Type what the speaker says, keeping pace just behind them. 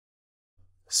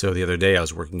So the other day I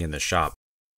was working in the shop,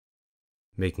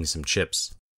 making some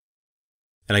chips,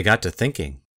 and I got to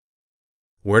thinking,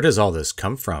 where does all this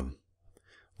come from?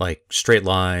 Like straight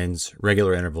lines,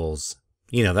 regular intervals,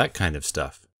 that kind of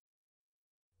stuff.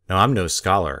 Now, I'm no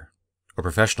scholar, or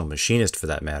professional machinist for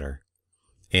that matter,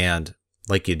 and,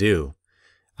 like you do,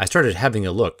 I started having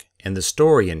a look in the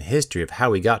story and history of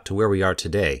how we got to where we are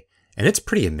today, and it's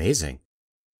pretty amazing.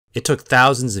 It took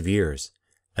thousands of years,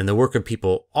 and the work of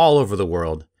people all over the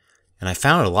world, and I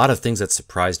found a lot of things that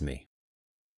surprised me.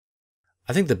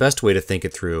 I think the best way to think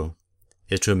it through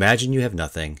is to imagine you have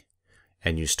nothing,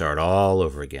 and you start all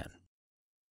over again.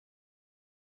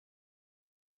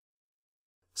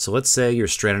 So let's say you're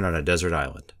stranded on a desert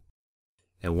island,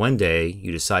 and one day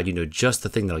you decide you know just the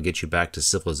thing that'll get you back to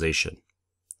civilization: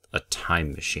 a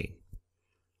time machine.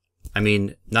 I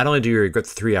mean, not only do you regret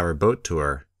the 3-hour boat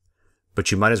tour,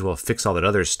 but you might as well fix all that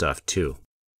other stuff too.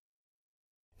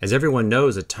 As everyone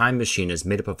knows, a time machine is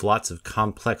made up of lots of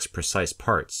complex, precise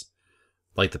parts,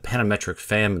 like the panometric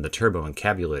fan and the turbo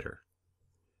encabulator.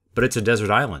 But it's a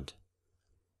desert island.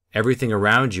 Everything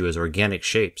around you is organic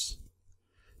shapes.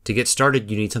 To get started,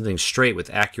 you need something straight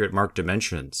with accurate marked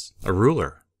dimensions, a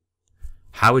ruler.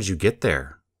 How would you get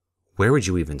there? Where would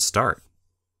you even start?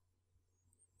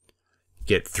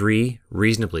 Get 3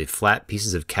 reasonably flat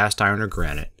pieces of cast iron or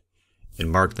granite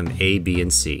and mark them A, B,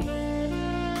 and C.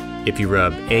 If you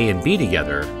rub A and B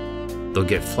together, they'll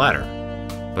get flatter,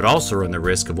 but also run the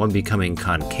risk of one becoming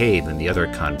concave and the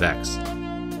other convex,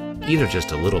 either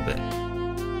just a little bit.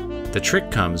 The trick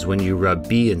comes when you rub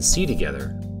B and C together,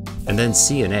 and then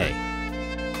C and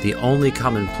A. The only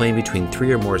common plane between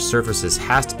 3 or more surfaces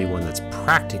has to be one that's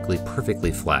practically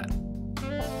perfectly flat.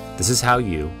 This is how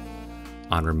you,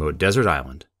 on a remote desert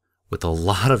island, with a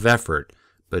lot of effort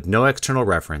but no external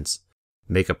reference,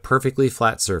 make a perfectly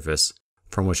flat surface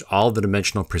from which all the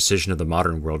dimensional precision of the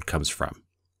modern world comes from.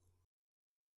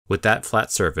 With that flat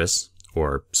surface,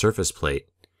 or surface plate,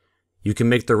 you can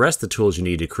make the rest of the tools you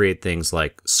need to create things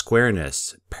like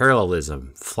squareness,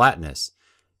 parallelism, flatness,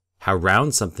 how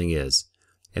round something is,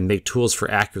 and make tools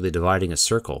for accurately dividing a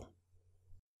circle.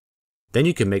 Then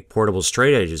you can make portable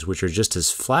straight edges which are just as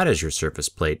flat as your surface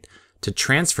plate to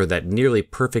transfer that nearly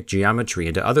perfect geometry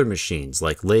into other machines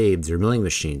like lathes or milling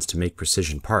machines to make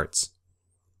precision parts.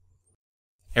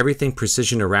 Everything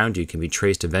precision around you can be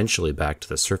traced eventually back to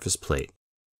the surface plate.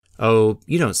 Oh,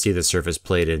 you don't see the surface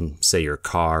plate in, say, your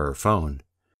car or phone.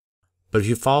 But if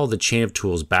you follow the chain of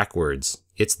tools backwards,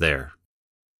 it's there.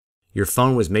 Your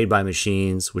phone was made by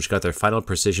machines which got their final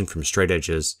precision from straight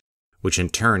edges, which in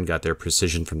turn got their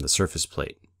precision from the surface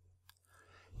plate.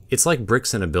 It's like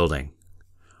bricks in a building.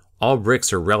 All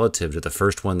bricks are relative to the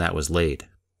first one that was laid.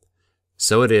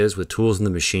 So it is with tools in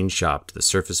the machine shop to the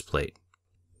surface plate.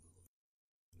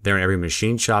 They're in every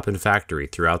machine shop and factory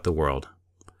throughout the world,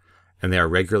 and they are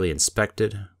regularly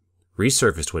inspected,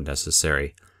 resurfaced when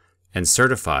necessary, and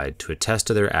certified to attest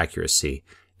to their accuracy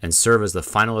and serve as the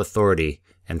final authority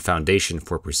and foundation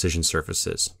for precision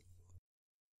surfaces.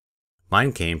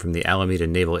 Mine came from the Alameda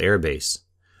Naval Air Base,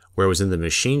 where it was in the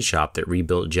machine shop that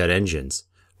rebuilt jet engines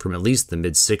from at least the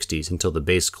mid-60s until the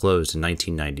base closed in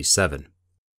 1997.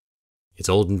 It's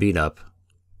old and beat up,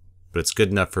 but it's good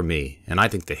enough for me, and I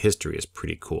think the history is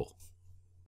pretty cool.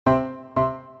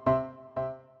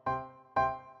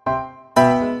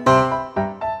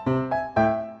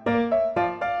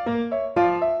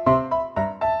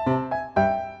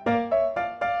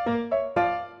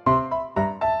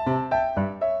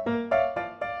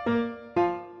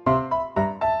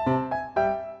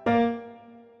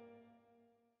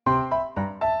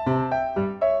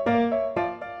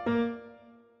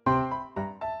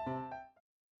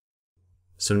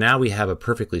 So now we have a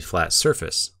perfectly flat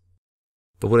surface.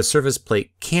 But what a surface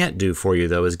plate can't do for you,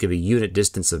 though, is give a unit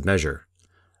distance of measure,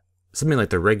 something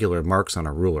like the regular marks on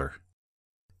a ruler.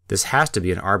 This has to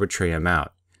be an arbitrary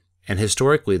amount, and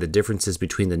historically the differences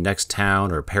between the next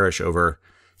town or parish over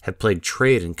have plagued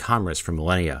trade and commerce for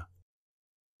millennia.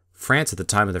 France at the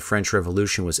time of the French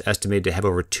Revolution was estimated to have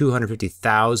over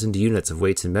 250,000 units of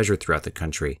weights and measure throughout the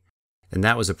country, and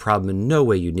that was a problem in no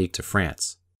way unique to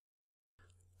France.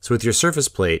 So with your surface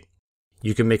plate,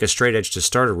 you can make a straight edge to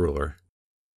start a ruler.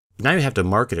 But now you have to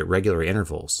mark it at regular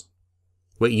intervals.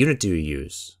 What unit do you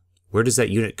use? Where does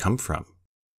that unit come from?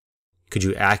 Could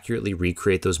you accurately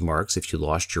recreate those marks if you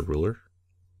lost your ruler?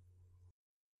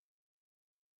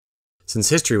 Since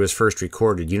history was first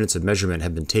recorded, units of measurement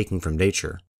have been taken from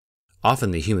nature,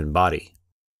 often the human body.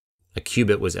 A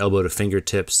cubit was elbow to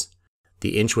fingertips,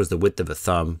 the inch was the width of a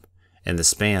thumb, and the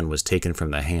span was taken from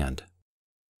the hand.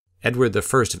 Edward I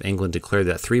of England declared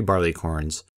that 3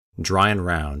 barleycorns, dry and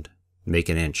round, make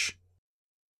an inch.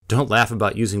 Don't laugh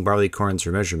about using barleycorns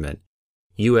for measurement.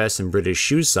 US and British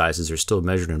shoe sizes are still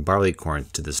measured in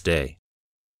barleycorns to this day.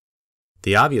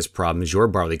 The obvious problem is your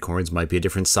barleycorns might be a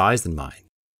different size than mine,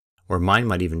 or mine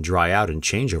might even dry out and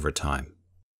change over time.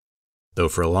 Though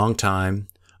for a long time,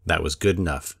 that was good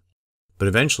enough. But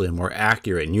eventually a more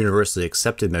accurate and universally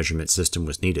accepted measurement system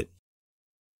was needed.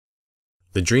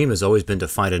 The dream has always been to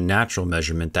find a natural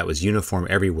measurement that was uniform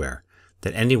everywhere,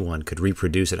 that anyone could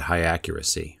reproduce at high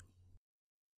accuracy.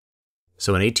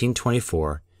 So in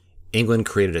 1824, England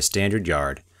created a standard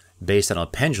yard based on a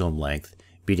pendulum length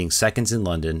beating seconds in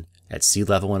London at sea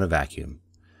level in a vacuum.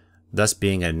 Thus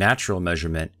being a natural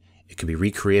measurement, it could be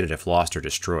recreated if lost or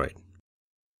destroyed.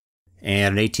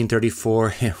 And in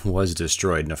 1834, it was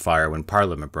destroyed in a fire when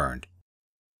Parliament burned.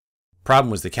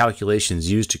 Problem was the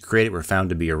calculations used to create it were found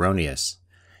to be erroneous,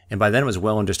 and by then it was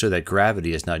well understood that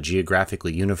gravity is not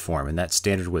geographically uniform and that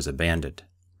standard was abandoned.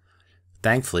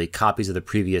 Thankfully, copies of the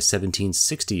previous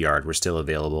 1760 yard were still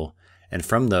available, and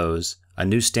from those, a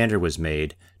new standard was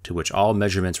made to which all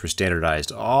measurements were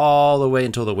standardized all the way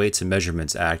until the Weights and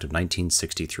Measurements Act of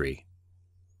 1963.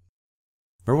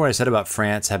 Remember what I said about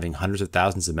France having hundreds of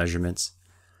thousands of measurements?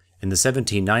 In the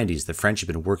 1790s, the French had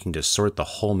been working to sort the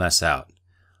whole mess out,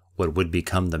 what would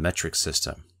become the metric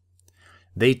system.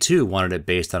 They too wanted it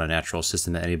based on a natural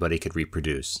system that anybody could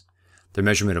reproduce. Their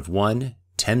measurement of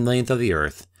 1/10,000,000th of the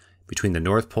Earth between the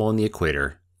North Pole and the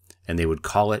equator, and they would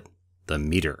call it the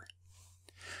meter.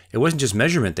 It wasn't just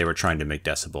measurement they were trying to make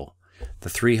decibel. The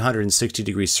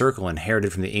 360-degree circle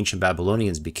inherited from the ancient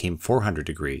Babylonians became 400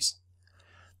 degrees.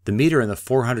 The meter in the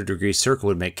 400-degree circle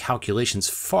would make calculations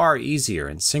far easier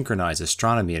and synchronize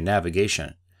astronomy and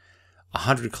navigation.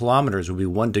 100 kilometers would be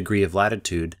 1 degree of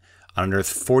latitude on an Earth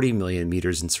 40 million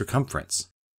meters in circumference.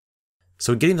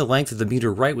 So getting the length of the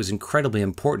meter right was incredibly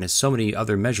important as so many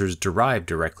other measures derived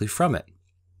directly from it.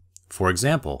 For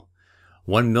example,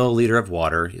 1 milliliter of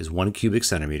water is 1 cubic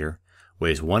centimeter,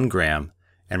 weighs 1 gram,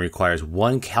 and requires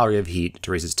 1 calorie of heat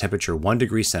to raise its temperature 1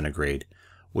 degree centigrade,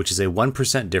 which is a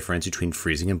 1% difference between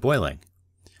freezing and boiling.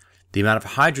 The amount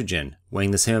of hydrogen weighing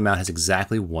the same amount has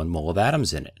exactly 1 mole of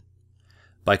atoms in it.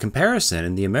 By comparison,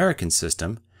 in the American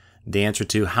system, the answer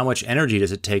to how much energy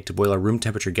does it take to boil a room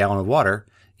temperature gallon of water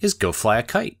is go fly a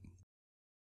kite.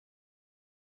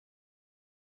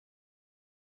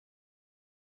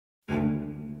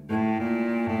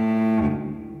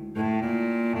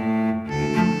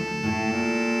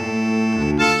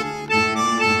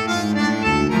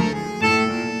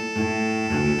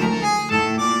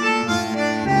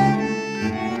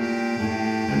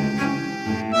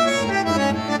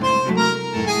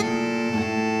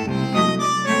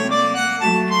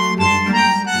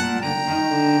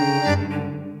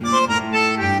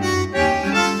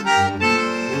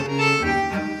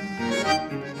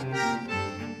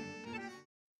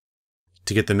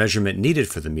 To get the measurement needed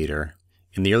for the meter,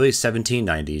 in the early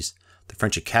 1790s, the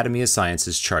French Academy of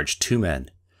Sciences charged 2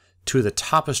 men, 2 of the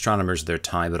top astronomers of their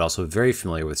time but also very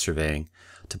familiar with surveying,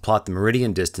 to plot the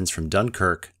meridian distance from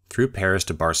Dunkirk through Paris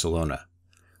to Barcelona.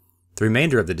 The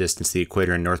remainder of the distance to the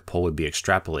equator and North Pole would be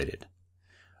extrapolated.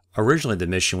 Originally, the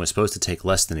mission was supposed to take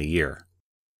less than a year.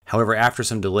 However, after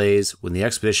some delays, when the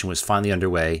expedition was finally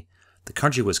underway, the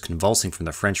country was convulsing from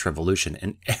the French Revolution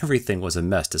and everything was a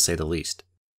mess to say the least.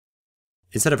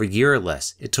 Instead of a year or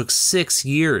less, it took 6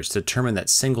 years to determine that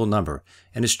single number,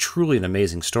 and is truly an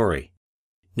amazing story.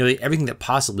 Nearly everything that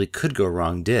possibly could go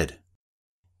wrong did.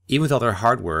 Even with all their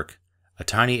hard work, a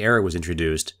tiny error was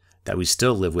introduced that we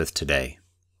still live with today.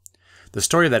 The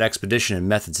story of that expedition and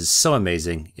methods is so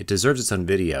amazing, it deserves its own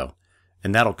video,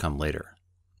 and that'll come later.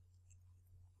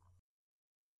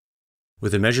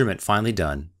 With the measurement finally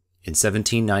done, in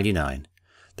 1799,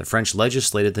 the French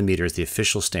legislated the meter as the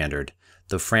official standard,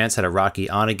 though France had a rocky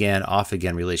on-again,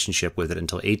 off-again relationship with it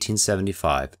until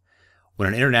 1875, when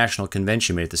an international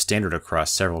convention made it the standard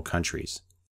across several countries.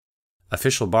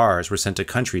 Official bars were sent to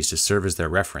countries to serve as their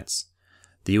reference.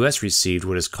 The US received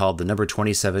what is called the number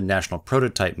 27 National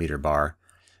Prototype Meter Bar,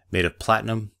 made of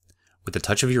platinum with a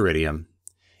touch of iridium,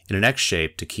 in an X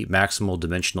shape to keep maximal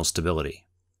dimensional stability.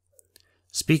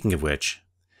 Speaking of which,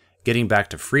 getting back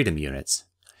to freedom units,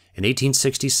 in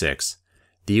 1866,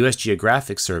 the U.S.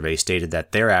 Geographic Survey stated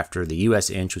that thereafter the U.S.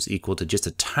 inch was equal to just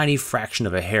a tiny fraction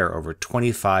of a hair over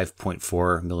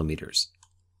 25.4 millimeters.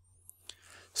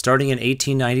 Starting in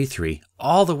 1893,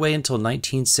 all the way until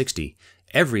 1960,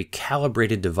 every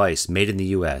calibrated device made in the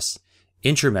U.S.,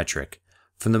 inchrometric,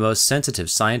 from the most sensitive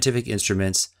scientific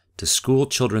instruments to school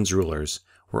children's rulers,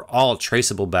 were all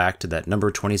traceable back to that number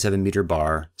 27 meter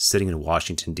bar sitting in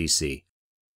Washington, D.C.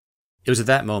 It was at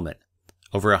that moment,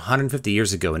 over 150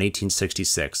 years ago in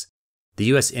 1866, the the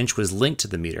US inch was linked to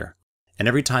the meter, and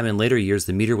every time in later years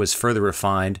the meter was further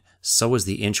refined, so was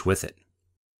the inch with it.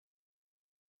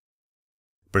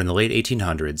 But in the late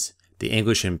 1800s, the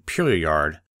English imperial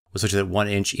yard was such that 1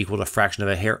 inch equaled a fraction of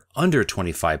a hair under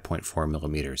 25.4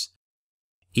 millimeters.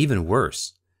 Even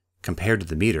worse, compared to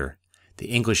the meter, the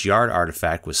English yard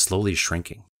artifact was slowly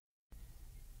shrinking.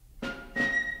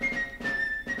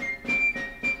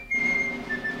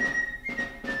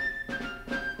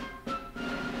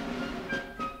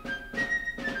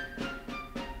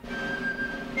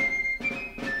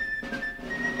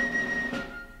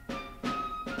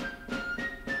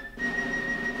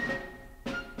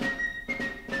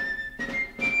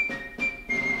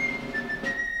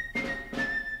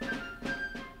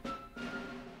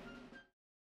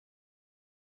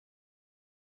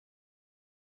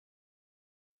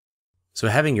 So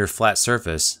having your flat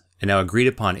surface, a now agreed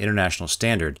upon international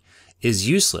standard, is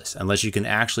useless unless you can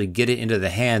actually get it into the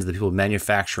hands of the people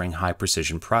manufacturing high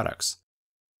precision products.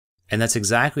 And that's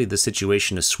exactly the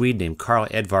situation a Swede named Carl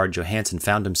Edvard Johansson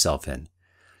found himself in.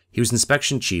 He was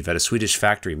inspection chief at a Swedish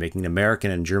factory making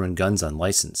American and German guns on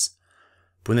license.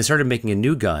 But when they started making a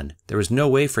new gun, there was no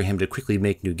way for him to quickly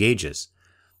make new gauges,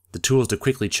 the tools to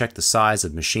quickly check the size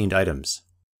of machined items.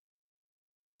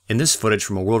 In this footage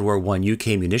from a World War I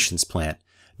UK munitions plant,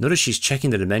 notice she's checking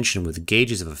the dimension with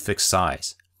gauges of a fixed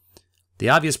size. The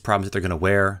obvious problem is that they're going to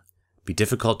wear, be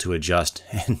difficult to adjust,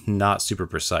 and not super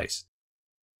precise.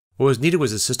 What was needed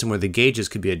was a system where the gauges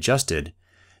could be adjusted,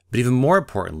 but even more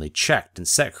importantly, checked and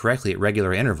set correctly at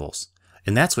regular intervals,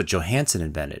 and that's what Johansson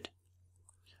invented.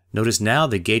 Notice now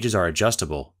the gauges are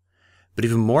adjustable, but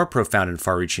even more profound and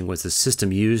far-reaching was the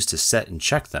system used to set and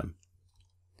check them.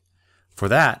 For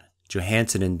that,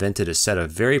 Johansson invented a set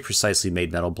of very precisely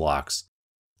made metal blocks,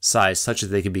 sized such that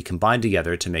they could be combined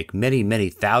together to make many, many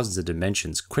thousands of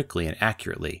dimensions quickly and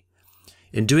accurately.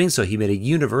 In doing so, he made a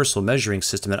universal measuring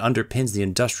system that underpins the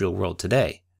industrial world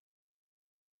today.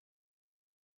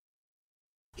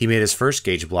 He made his first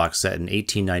gauge block set in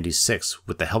 1896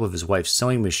 with the help of his wife's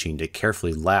sewing machine to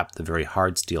carefully lap the very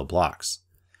hard steel blocks.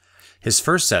 His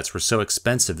first sets were so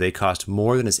expensive they cost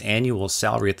more than his annual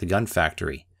salary at the gun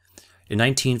factory. In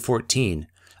 1914,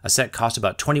 a set cost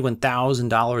about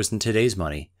 $21,000 in today's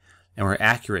money, and were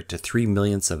accurate to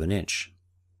 3/millionths of an inch.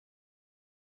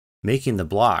 Making the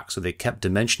block so they kept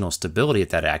dimensional stability at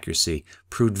that accuracy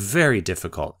proved very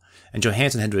difficult, and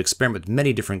Johansson had to experiment with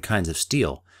many different kinds of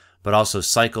steel, but also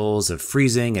cycles of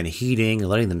freezing and heating and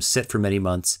letting them sit for many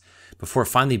months before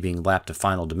finally being lapped to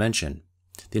final dimension.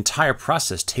 The entire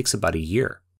process takes about a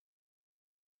year.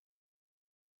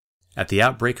 At the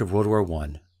outbreak of World War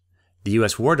I, the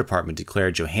U.S. War Department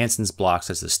declared Johansson's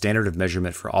blocks as the standard of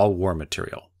measurement for all war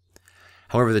material.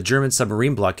 However, the German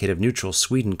submarine blockade of neutral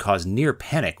Sweden caused near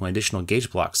panic when additional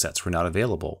gauge block sets were not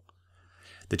available.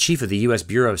 The chief of the U.S.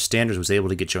 Bureau of Standards was able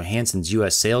to get Johansson's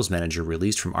U.S. sales manager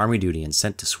released from Army duty and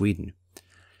sent to Sweden.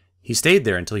 He stayed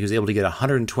there until he was able to get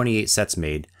 128 sets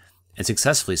made and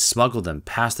successfully smuggled them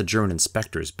past the German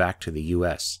inspectors back to the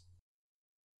U.S.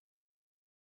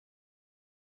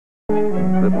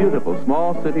 The beautiful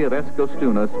small city of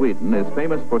Eskilstuna, Sweden, is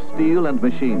famous for steel and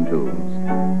machine tools.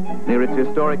 Near its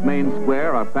historic main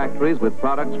square are factories with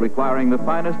products requiring the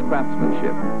finest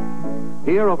craftsmanship.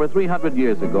 Here, over 300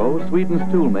 years ago,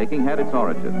 Sweden's tool-making had its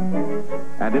origin.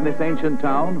 And in this ancient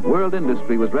town, world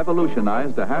industry was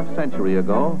revolutionized a half-century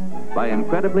ago by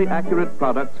incredibly accurate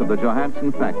products of the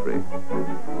Johansson factory.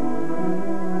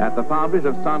 At the foundries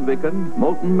of Sandviken,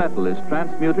 molten metal is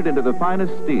transmuted into the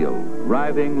finest steel,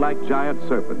 writhing like giant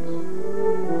serpents.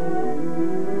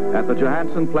 At the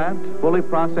Johansson plant, fully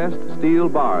processed steel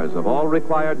bars of all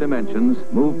required dimensions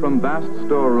move from vast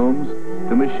storerooms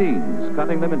to machines,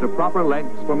 cutting them into proper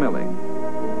lengths for milling.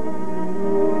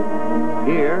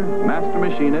 Here, master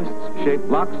machinists shape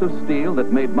blocks of steel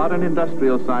that made modern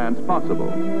industrial science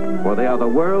possible, for they are the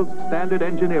world's standard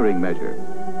engineering measure,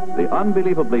 the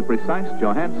unbelievably precise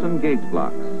Johansson gauge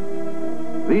blocks.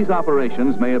 These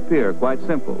operations may appear quite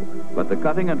simple, but the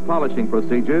cutting and polishing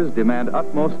procedures demand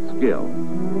utmost skill.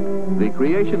 The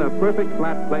creation of perfect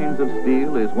flat planes of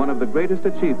steel is one of the greatest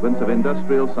achievements of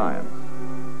industrial science.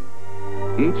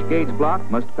 Each gauge block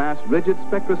must pass rigid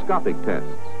spectroscopic tests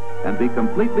and be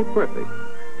completely perfect,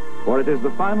 for it is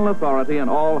the final authority in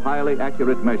all highly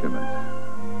accurate measurements.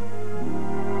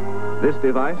 This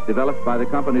device, developed by the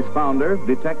company's founder,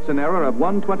 detects an error of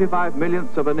 1/25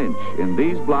 millionths of an inch in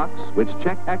these blocks, which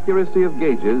check accuracy of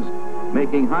gauges,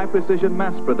 making high-precision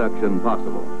mass production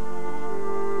possible.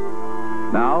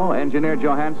 Now, engineer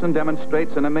Johansson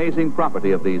demonstrates an amazing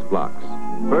property of these blocks,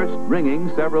 first bringing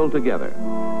several together.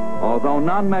 Although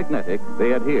non-magnetic,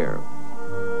 they adhere.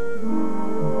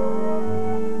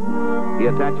 He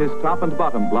attaches top and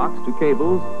bottom blocks to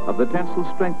cables of the tensile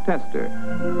strength tester,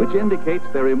 which indicates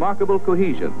their remarkable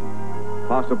cohesion,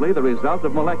 possibly the result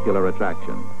of molecular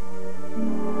attraction.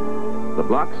 The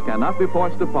blocks cannot be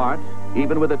forced apart,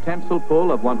 even with a tensile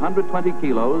pull of 120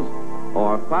 kilos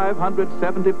or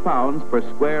 570 pounds per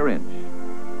square inch.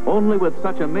 Only with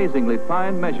such amazingly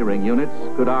fine measuring units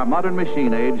could our modern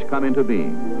machine age come into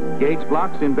being. Gauge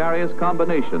blocks in various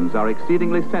combinations are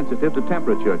exceedingly sensitive to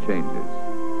temperature changes.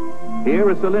 Here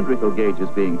a cylindrical gauge is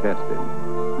being tested.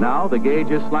 Now the gauge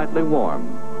is slightly warm,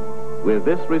 with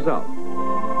this result.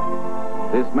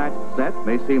 This matched set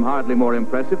may seem hardly more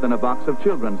impressive than a box of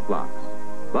children's blocks,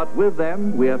 but with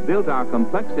them we have built our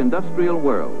complex industrial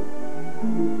world.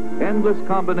 Endless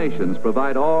combinations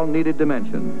provide all needed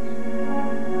dimensions.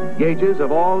 Gauges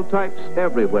of all types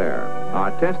everywhere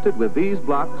are tested with these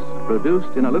blocks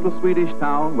produced in a little Swedish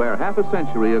town where half a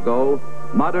century ago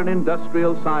modern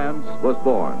industrial science was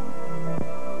born.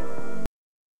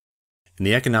 In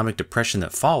the economic depression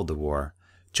that followed the war,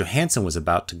 Johansen was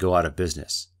about to go out of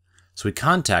business, so he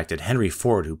contacted Henry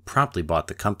Ford, who promptly bought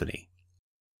the company.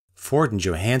 Ford and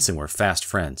Johansen were fast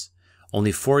friends.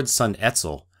 Only Ford's son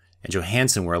Etzel and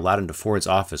Johansen were allowed into Ford's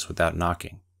office without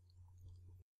knocking.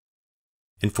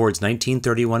 In Ford's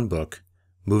 1931 book,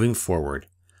 Moving Forward,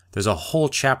 there's a whole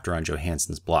chapter on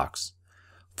Johansen's blocks.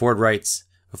 Ford writes,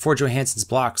 "Before Johansen's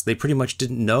blocks, they pretty much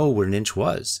didn't know what an inch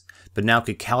was, but now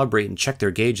could calibrate and check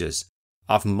their gauges,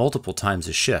 often multiple times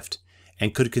a shift,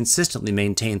 and could consistently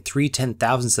maintain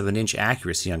 3/10,000ths of an inch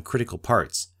accuracy on critical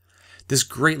parts. This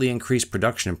greatly increased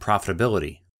production and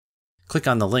profitability." Click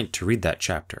on the link to read that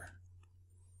chapter.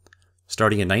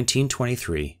 Starting in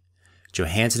 1923,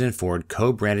 Johansen and Ford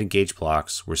co-branded gauge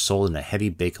blocks were sold in a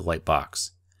heavy Bakelite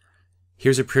box.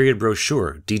 Here's a period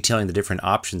brochure detailing the different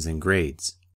options and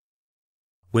grades.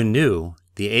 When new,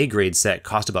 the A grade set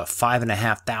cost about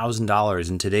 $5,500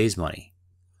 in today's money.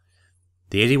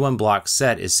 The 81 block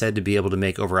set is said to be able to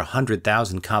make over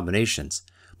 100,000 combinations,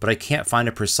 but I can't find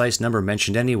a precise number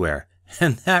mentioned anywhere,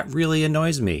 and that really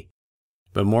annoys me.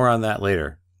 But more on that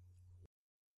later.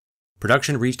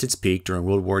 Production reached its peak during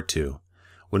World War II,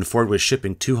 when Ford was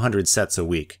shipping 200 sets a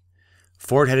week.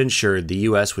 Ford had ensured the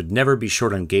U.S. would never be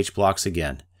short on gauge blocks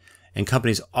again, and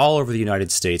companies all over the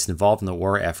United States involved in the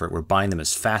war effort were buying them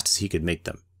as fast as he could make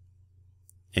them.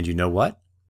 And you know what?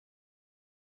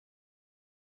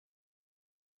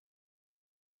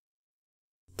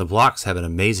 The blocks have an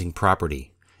amazing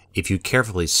property. If you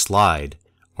carefully slide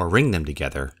or ring them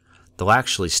together, they'll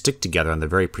actually stick together on the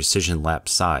very precision-lapped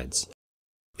sides.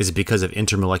 Is it because of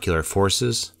intermolecular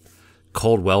forces?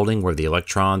 Cold welding where the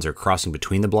electrons are crossing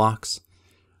between the blocks?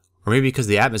 Or maybe because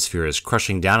the atmosphere is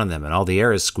crushing down on them and all the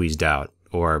air is squeezed out?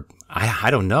 Or, I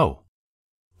don't know.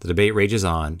 The debate rages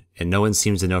on, and no one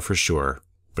seems to know for sure,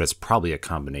 but it's probably a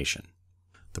combination.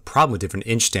 The problem with different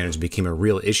inch standards became a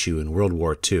real issue in World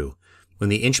War II, when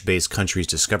the inch-based countries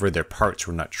discovered their parts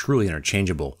were not truly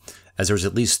interchangeable, as there was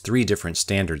at least 3 different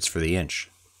standards for the inch.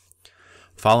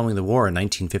 Following the war in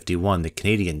 1951, the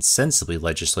Canadians sensibly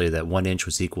legislated that 1 inch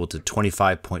was equal to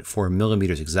 25.4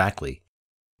 millimeters exactly,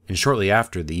 and shortly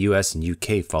after, the US and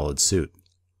UK followed suit.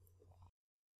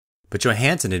 But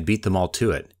Johansen had beat them all to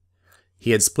it.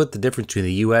 He had split the difference between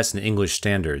the US and English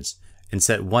standards, and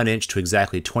set 1 inch to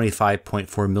exactly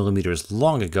 25.4 millimeters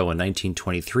long ago in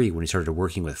 1923 when he started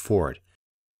working with Ford.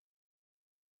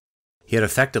 He had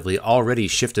effectively already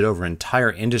shifted over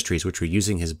entire industries which were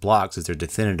using his blocks as their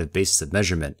definitive basis of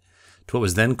measurement to what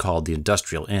was then called the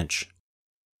industrial inch.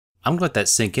 I'm going to let that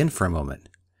sink in for a moment.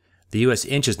 The US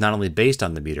inch is not only based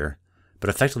on the meter, but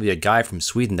effectively a guide from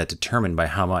Sweden that determined by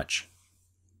how much.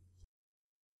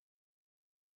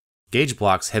 Gauge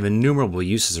blocks have innumerable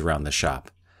uses around the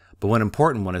shop, but one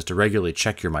important one is to regularly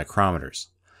check your micrometers.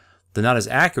 Though not as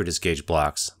accurate as gauge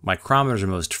blocks, micrometers are the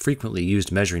most frequently used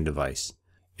measuring device.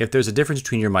 If there's a difference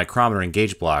between your micrometer and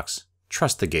gauge blocks,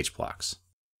 trust the gauge blocks.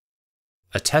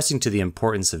 Attesting to the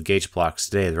importance of gauge blocks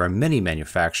today, there are many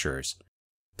manufacturers,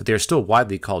 but they are still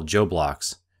widely called Joe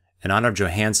blocks, in honor of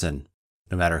Johansen,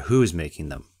 no matter who's making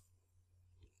them.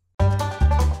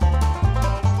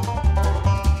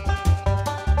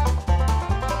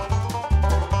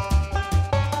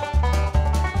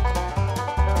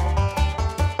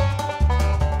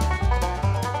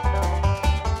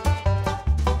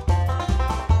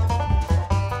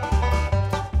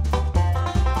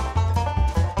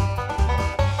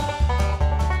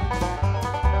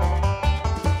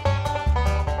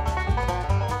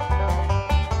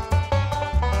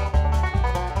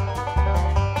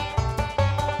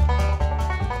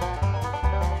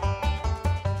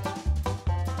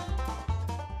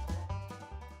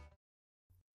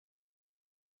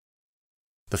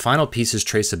 The final piece is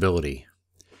traceability.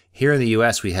 Here in the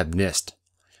US we have NIST,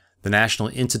 the National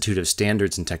Institute of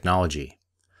Standards and Technology.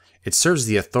 It serves as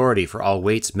the authority for all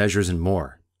weights, measures, and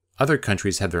more. Other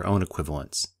countries have their own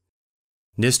equivalents.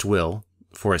 NIST will,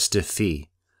 for a stiff fee,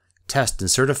 test and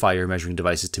certify your measuring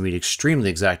devices to meet extremely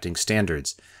exacting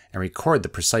standards and record the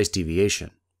precise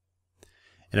deviation.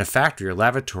 In a factory or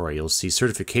laboratory, you'll see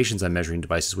certifications on measuring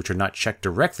devices which are not checked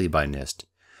directly by NIST,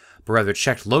 but rather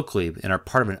checked locally and are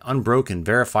part of an unbroken,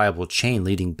 verifiable chain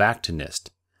leading back to NIST.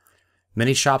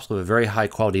 Many shops will have a very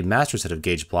high-quality master set of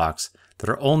gauge blocks that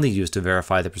are only used to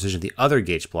verify the precision of the other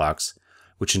gauge blocks,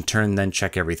 which in turn then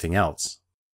check everything else.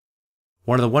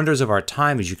 One of the wonders of our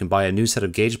time is you can buy a new set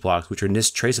of gauge blocks which are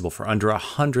NIST traceable for under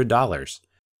 $100.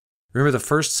 Remember, the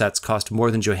first sets cost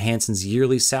more than Johansson's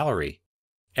yearly salary.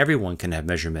 Everyone can have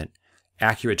measurement,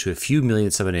 accurate to a few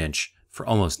millionths of an inch, for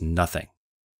almost nothing.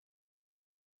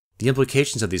 The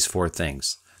implications of these four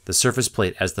things: the surface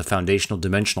plate as the foundational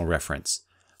dimensional reference,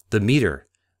 the meter,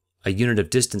 a unit of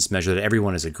distance measure that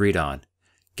everyone has agreed on,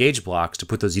 gauge blocks to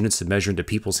put those units of measure into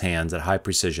people's hands at high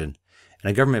precision,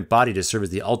 and a government body to serve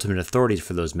as the ultimate authority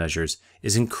for those measures,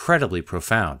 is incredibly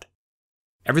profound.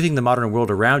 Everything in the modern world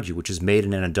around you which is made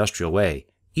in an industrial way,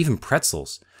 even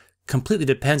pretzels, completely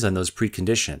depends on those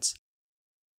preconditions.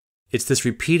 It's this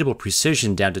repeatable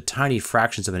precision down to tiny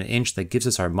fractions of an inch that gives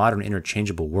us our modern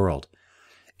interchangeable world.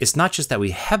 It's not just that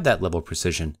we have that level of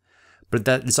precision, but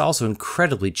that it's also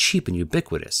incredibly cheap and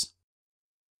ubiquitous.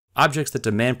 Objects that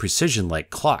demand precision like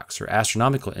clocks or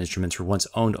astronomical instruments were once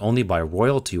owned only by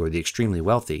royalty or the extremely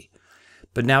wealthy,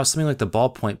 but now something like the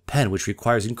ballpoint pen, which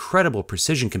requires incredible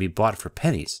precision, can be bought for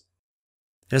pennies.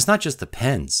 And it's not just the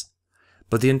pens,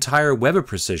 but the entire web of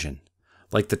precision,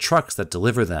 like the trucks that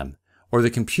deliver them, or the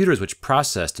computers which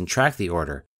process and track the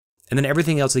order, and then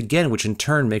everything else again which in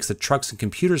turn makes the trucks and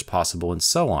computers possible, and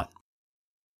so on.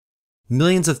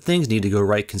 Millions of things need to go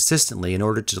right consistently in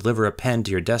order to deliver a pen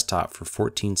to your desktop for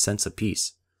 14 cents a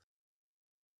piece.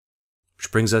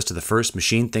 Which brings us to the first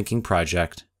machine thinking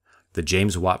project, the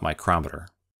James Watt micrometer.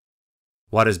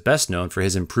 Watt is best known for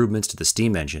his improvements to the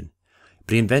steam engine,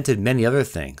 but he invented many other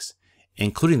things,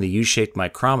 including the U-shaped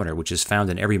micrometer which is found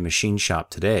in every machine shop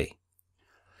today.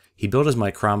 He built his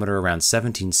micrometer around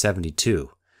 1772,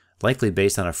 likely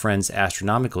based on a friend's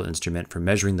astronomical instrument for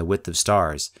measuring the width of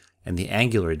stars and the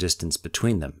angular distance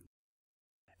between them.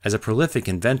 As a prolific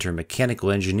inventor,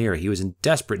 mechanical engineer, he was in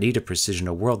desperate need of precision in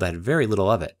a world that had very little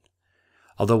of it.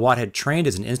 Although Watt had trained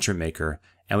as an instrument maker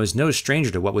and was no stranger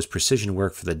to what was precision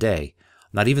work for the day,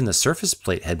 not even the surface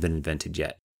plate had been invented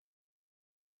yet.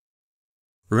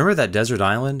 Remember that desert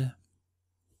island?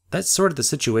 That's sort of the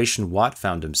situation Watt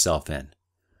found himself in.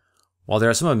 While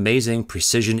there are some amazing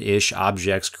precision-ish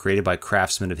objects created by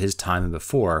craftsmen of his time and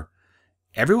before,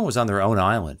 everyone was on their own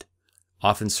island,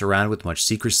 often surrounded with much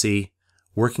secrecy,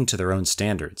 working to their own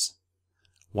standards.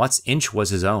 Watt's inch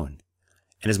was his own,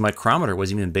 and his micrometer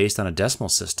was even based on a decimal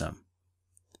system.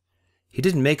 He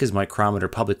didn't make his micrometer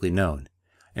publicly known,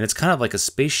 and it's kind of like a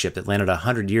spaceship that landed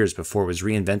 100 years before it was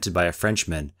reinvented by a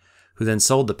Frenchman, who then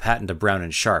sold the patent to Brown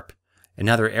and Sharp, and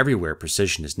now they're everywhere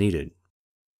precision is needed.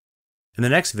 In the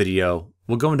next video,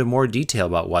 we'll go into more detail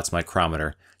about Watt's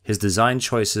micrometer, his design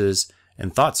choices,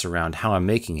 and thoughts around how I'm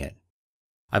making it.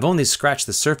 I've only scratched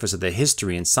the surface of the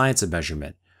history and science of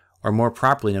measurement, or more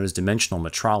properly known as dimensional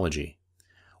metrology.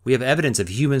 We have evidence of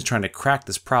humans trying to crack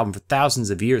this problem for thousands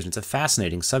of years, and it's a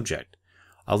fascinating subject.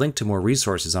 I'll link to more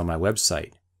resources on my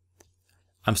website.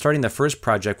 I'm starting the first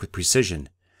project with precision,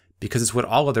 because it's what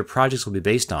all other projects will be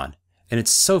based on, and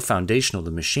it's so foundational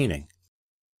to machining.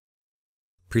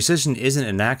 Precision isn't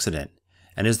an accident,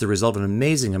 and is the result of an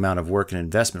amazing amount of work and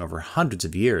investment over hundreds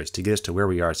of years to get us to where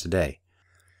we are today.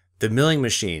 The milling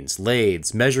machines,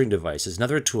 lathes, measuring devices, and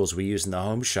other tools we use in the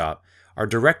home shop are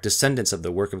direct descendants of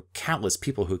the work of countless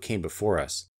people who came before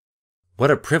us. What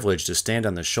a privilege to stand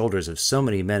on the shoulders of so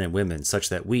many men and women such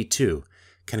that we, too,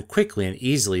 can quickly and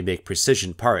easily make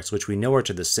precision parts which we know are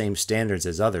to the same standards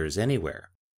as others anywhere.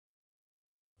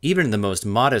 Even in the most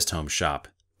modest home shop,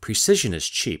 precision is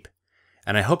cheap,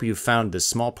 and I hope you've found this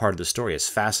small part of the story as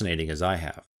fascinating as I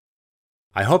have.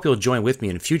 I hope you'll join with me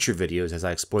in future videos as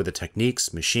I explore the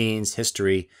techniques, machines,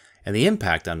 history, and the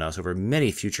impact on us over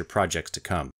many future projects to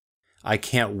come. I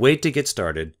can't wait to get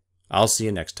started. I'll see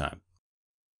you next time.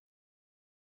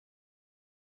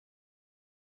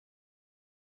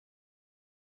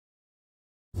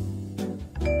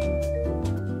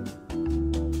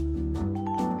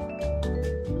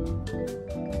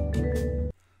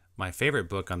 My favorite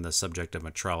book on the subject of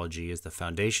metrology is The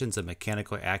Foundations of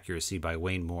Mechanical Accuracy by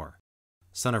Wayne Moore,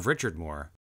 son of Richard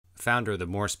Moore, founder of the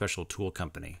Moore Special Tool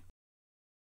Company.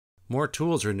 More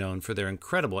Tools are known for their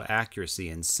incredible accuracy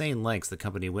and insane lengths the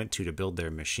company went to build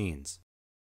their machines.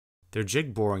 Their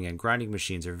jig boring and grinding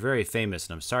machines are very famous,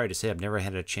 and I'm sorry to say I've never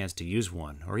had a chance to use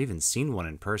one, or even seen one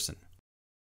in person.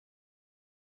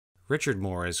 Richard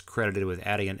Moore is credited with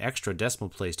adding an extra decimal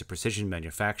place to precision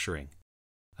manufacturing,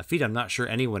 a feat I'm not sure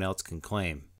anyone else can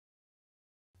claim.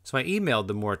 So I emailed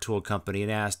the Moore Tool Company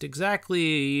and asked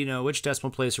exactly, which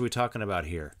decimal place are we talking about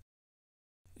here?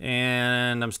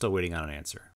 And I'm still waiting on an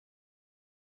answer.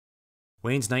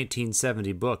 Wayne's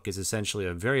 1970 book is essentially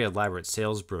a very elaborate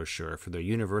sales brochure for their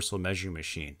universal measuring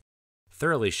machine,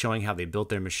 thoroughly showing how they built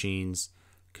their machines,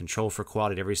 control for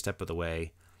quality at every step of the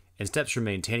way, and steps for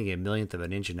maintaining a millionth of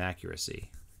an inch in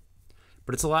accuracy.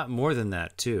 But it's a lot more than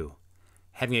that, too.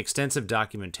 Having extensive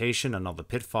documentation on all the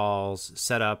pitfalls,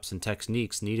 setups, and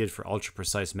techniques needed for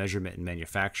ultra-precise measurement and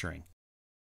manufacturing,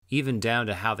 even down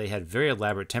to how they had very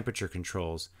elaborate temperature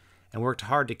controls and worked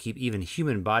hard to keep even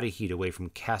human body heat away from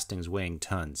castings weighing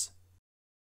tons.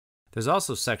 There's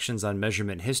also sections on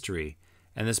measurement history,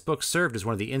 and this book served as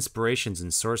one of the inspirations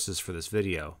and sources for this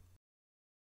video.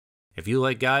 If you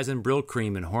like guys in Brill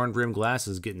cream and horn-rimmed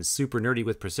glasses getting super nerdy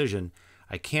with precision,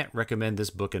 I can't recommend this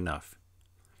book enough.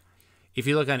 If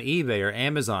you look on eBay or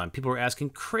Amazon, people are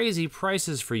asking crazy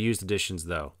prices for used editions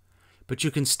though, but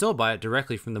you can still buy it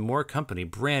directly from the Moore Company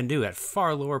brand new at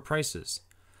far lower prices.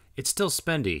 It's still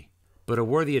spendy, but a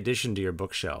worthy addition to your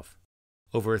bookshelf.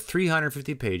 Over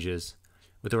 350 pages,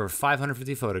 with over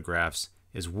 550 photographs,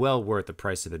 is well worth the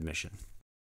price of admission.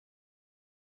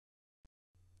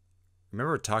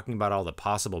 Remember talking about all the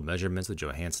possible measurements with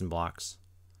Johansen blocks?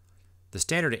 The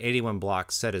standard 81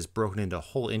 block set is broken into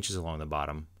whole inches along the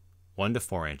bottom, 1 to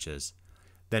 4 inches,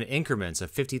 then increments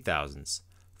of 50 thousandths,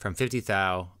 from 50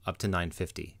 thou up to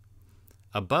 950.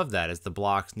 Above that is the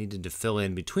blocks needed to fill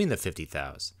in between the 50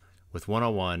 thous, with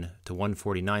 101 to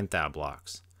 149 thou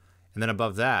blocks. And then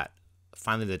above that,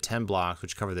 finally the 10 blocks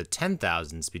which cover the 10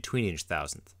 thousandths between each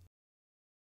thousandth.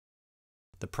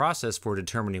 The process for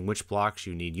determining which blocks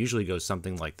you need usually goes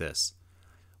something like this.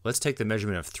 Let's take the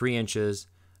measurement of 3 inches,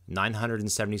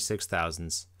 976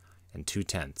 thousandths, and 2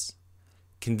 tenths.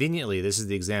 Conveniently, this is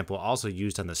the example also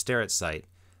used on the Starrett site,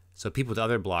 so people with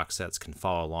other block sets can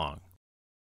follow along.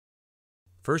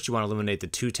 First, you want to eliminate the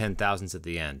 2 10,000ths at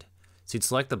the end. So you'd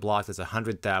select the block that's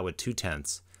 100 thou with 2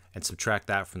 tenths and subtract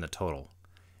that from the total.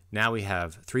 Now we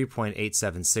have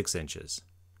 3.876 inches.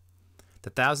 The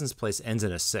thousandths place ends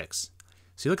in a 6.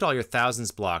 So you look at all your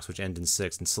thousandths blocks which end in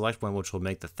 6 and select one which will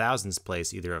make the thousandths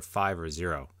place either a 5 or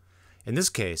 0. In this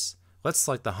case, let's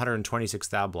select the 126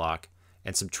 thou block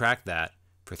and subtract that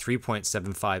for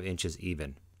 3.75 inches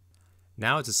even.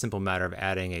 Now it's a simple matter of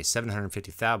adding a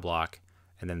 750 thou block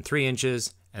and then 3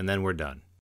 inches, and then we're done.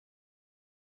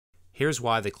 Here's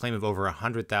why the claim of over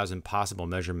 100,000 possible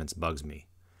measurements bugs me.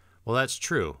 Well, that's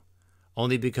true,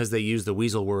 only because they use the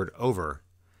weasel word over.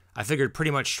 I figured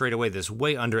pretty much straight away this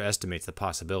way underestimates the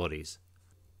possibilities.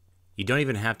 You don't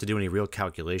even have to do any real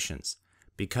calculations.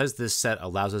 Because this set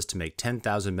allows us to make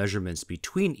 10,000 measurements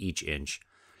between each inch,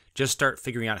 just start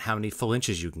figuring out how many full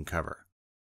inches you can cover.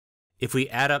 If we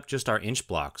add up just our inch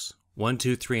blocks, 1,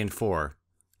 2, 3, and 4,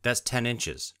 that's 10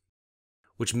 inches.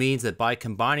 Which means that by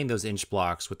combining those inch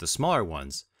blocks with the smaller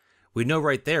ones, we know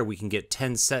right there we can get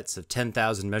 10 sets of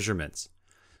 10,000 measurements.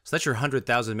 So that's your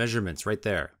 100,000 measurements right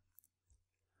there.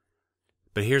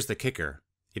 But here's the kicker.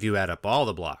 If you add up all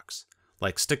the blocks,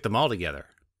 like stick them all together,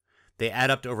 they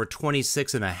add up to over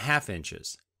 26.5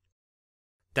 inches.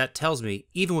 That tells me,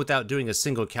 even without doing a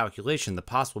single calculation, the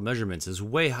possible measurements is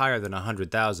way higher than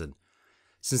 100,000,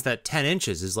 since that 10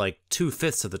 inches is like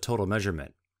 2/5 of the total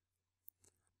measurement.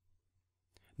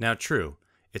 Now true,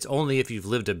 it's only if you've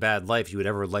lived a bad life you would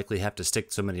ever likely have to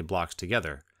stick so many blocks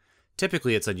together.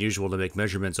 Typically it's unusual to make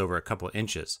measurements over a couple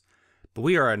inches, but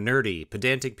we are a nerdy,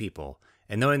 pedantic people,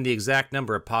 and knowing the exact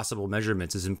number of possible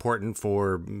measurements is important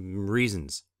for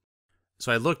reasons.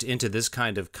 So I looked into this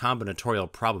kind of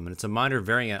combinatorial problem, and it's a minor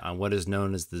variant on what is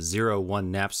known as the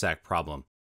 0-1 knapsack problem,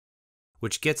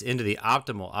 which gets into the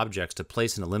optimal objects to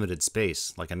place in a limited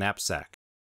space, like a knapsack.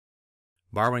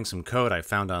 Borrowing some code I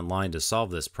found online to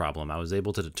solve this problem, I was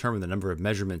able to determine the number of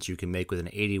measurements you can make with an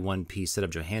 81-piece set of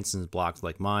Johansen's blocks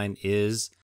like mine is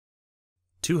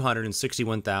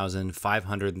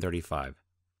 261,535.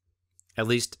 At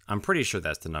least, I'm pretty sure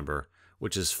that's the number,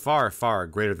 which is far, far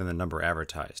greater than the number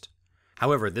advertised.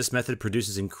 However, this method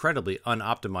produces incredibly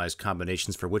unoptimized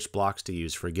combinations for which blocks to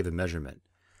use for a given measurement.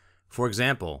 For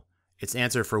example, its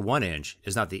answer for 1 inch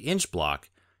is not the inch block,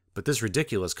 but this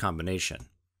ridiculous combination.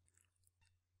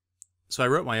 So I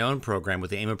wrote my own program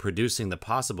with the aim of producing the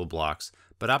possible blocks,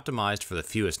 but optimized for the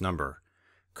fewest number.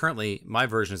 Currently, my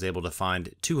version is able to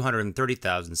find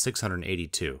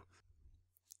 230,682.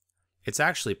 It's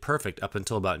actually perfect up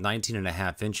until about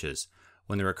 19.5 inches,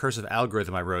 when the recursive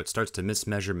algorithm I wrote starts to miss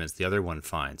measurements the other one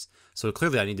finds, so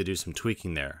clearly I need to do some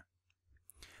tweaking there.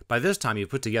 By this time you've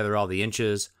put together all the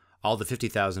inches, all the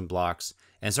 50,000 blocks,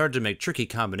 and started to make tricky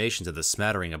combinations of the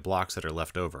smattering of blocks that are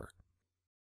left over.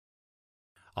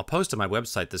 I'll post on my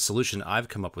website the solution I've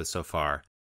come up with so far,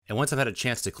 and once I've had a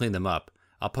chance to clean them up,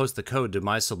 I'll post the code to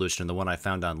my solution and the one I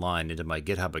found online into my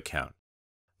GitHub account.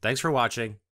 Thanks for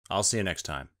watching. I'll see you next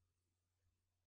time.